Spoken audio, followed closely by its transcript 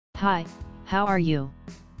Hi, how are you?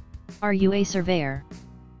 Are you a surveyor?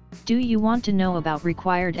 Do you want to know about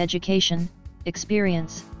required education,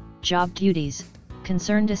 experience, job duties,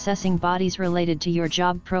 concerned assessing bodies related to your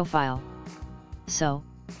job profile? So,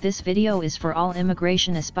 this video is for all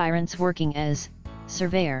immigration aspirants working as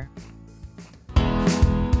surveyor.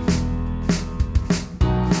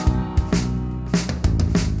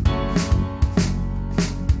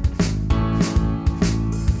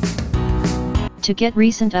 To get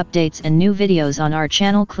recent updates and new videos on our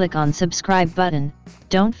channel, click on subscribe button.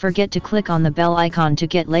 Don't forget to click on the bell icon to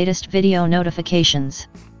get latest video notifications.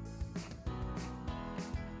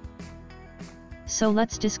 So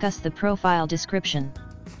let's discuss the profile description.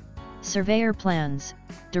 Surveyor plans,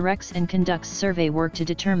 directs and conducts survey work to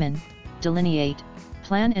determine, delineate,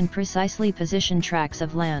 plan and precisely position tracts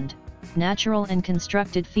of land, natural and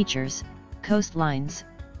constructed features, coastlines,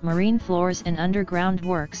 marine floors and underground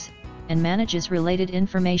works, and manages related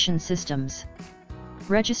information systems.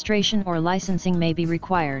 Registration or licensing may be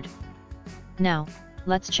required. Now,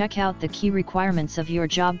 let's check out the key requirements of your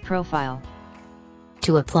job profile.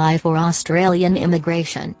 To apply for Australian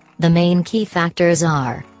immigration, the main key factors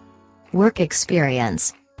are work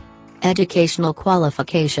experience, educational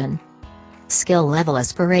qualification, skill level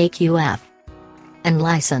as per AQF, and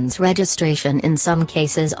license registration in some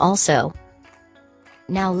cases also.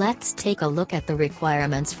 Now let's take a look at the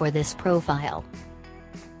requirements for this profile.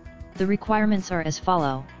 The requirements are as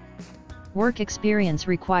follow. Work experience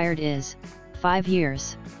required is 5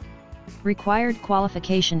 years. Required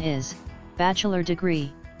qualification is bachelor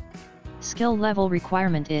degree. Skill level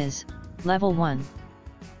requirement is level 1.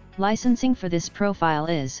 Licensing for this profile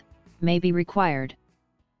is may be required.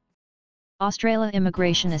 Australia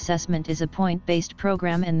Immigration Assessment is a point-based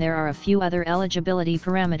program and there are a few other eligibility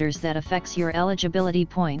parameters that affects your eligibility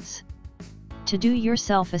points. To do your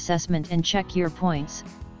self-assessment and check your points,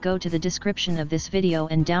 go to the description of this video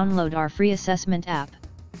and download our free assessment app.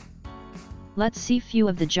 Let's see few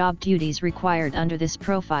of the job duties required under this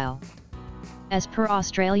profile. As per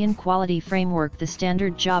Australian Quality Framework, the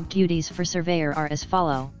standard job duties for surveyor are as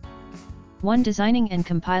follow. 1. Designing and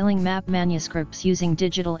compiling map manuscripts using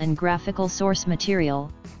digital and graphical source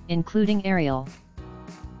material, including aerial.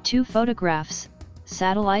 2. Photographs,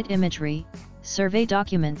 satellite imagery, survey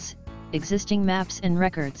documents, existing maps and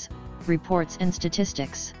records, reports and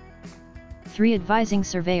statistics. 3. Advising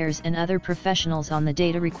surveyors and other professionals on the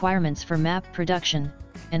data requirements for map production,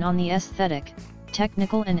 and on the aesthetic,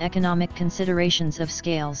 technical and economic considerations of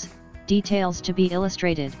scales, details to be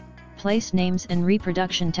illustrated, place names and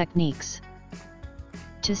reproduction techniques.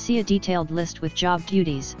 To see a detailed list with job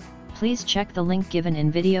duties, please check the link given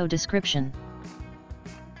in video description.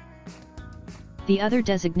 The other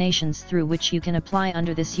designations through which you can apply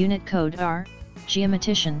under this unit code are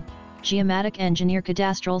geometician, geomatic engineer,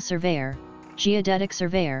 cadastral surveyor, geodetic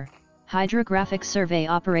surveyor, hydrographic survey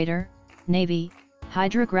operator, navy,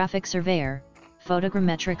 hydrographic surveyor,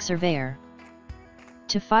 photogrammetric surveyor.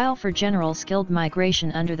 To file for general skilled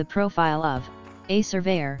migration under the profile of a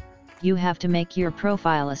surveyor, you have to make your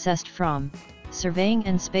profile assessed from Surveying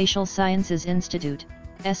and Spatial Sciences Institute,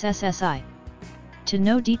 SSSI. To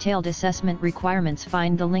know detailed assessment requirements,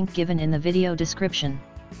 find the link given in the video description.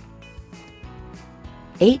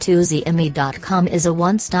 A2ZIMMI.com is a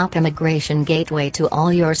one-stop immigration gateway to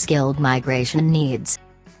all your skilled migration needs.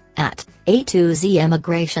 At A2Z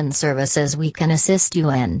Immigration Services we can assist you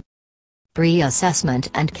in pre-assessment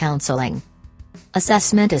and counseling,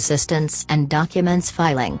 assessment assistance and documents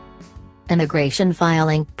filing, immigration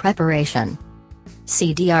filing preparation,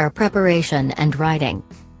 CDR preparation and writing,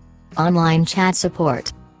 online chat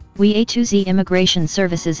support. We A2Z Immigration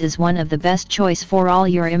Services is one of the best choice for all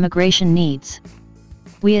your immigration needs.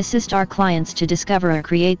 We assist our clients to discover or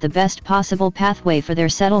create the best possible pathway for their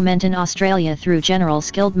settlement in Australia through general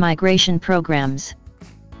skilled migration programs.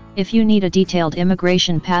 If you need a detailed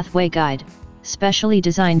immigration pathway guide, specially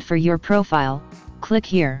designed for your profile, click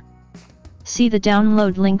here. See the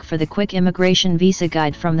download link for the quick immigration visa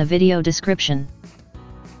guide from the video description.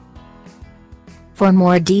 For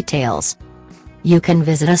more details, you can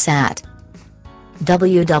visit us at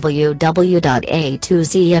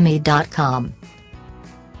www.a2zimmi.com.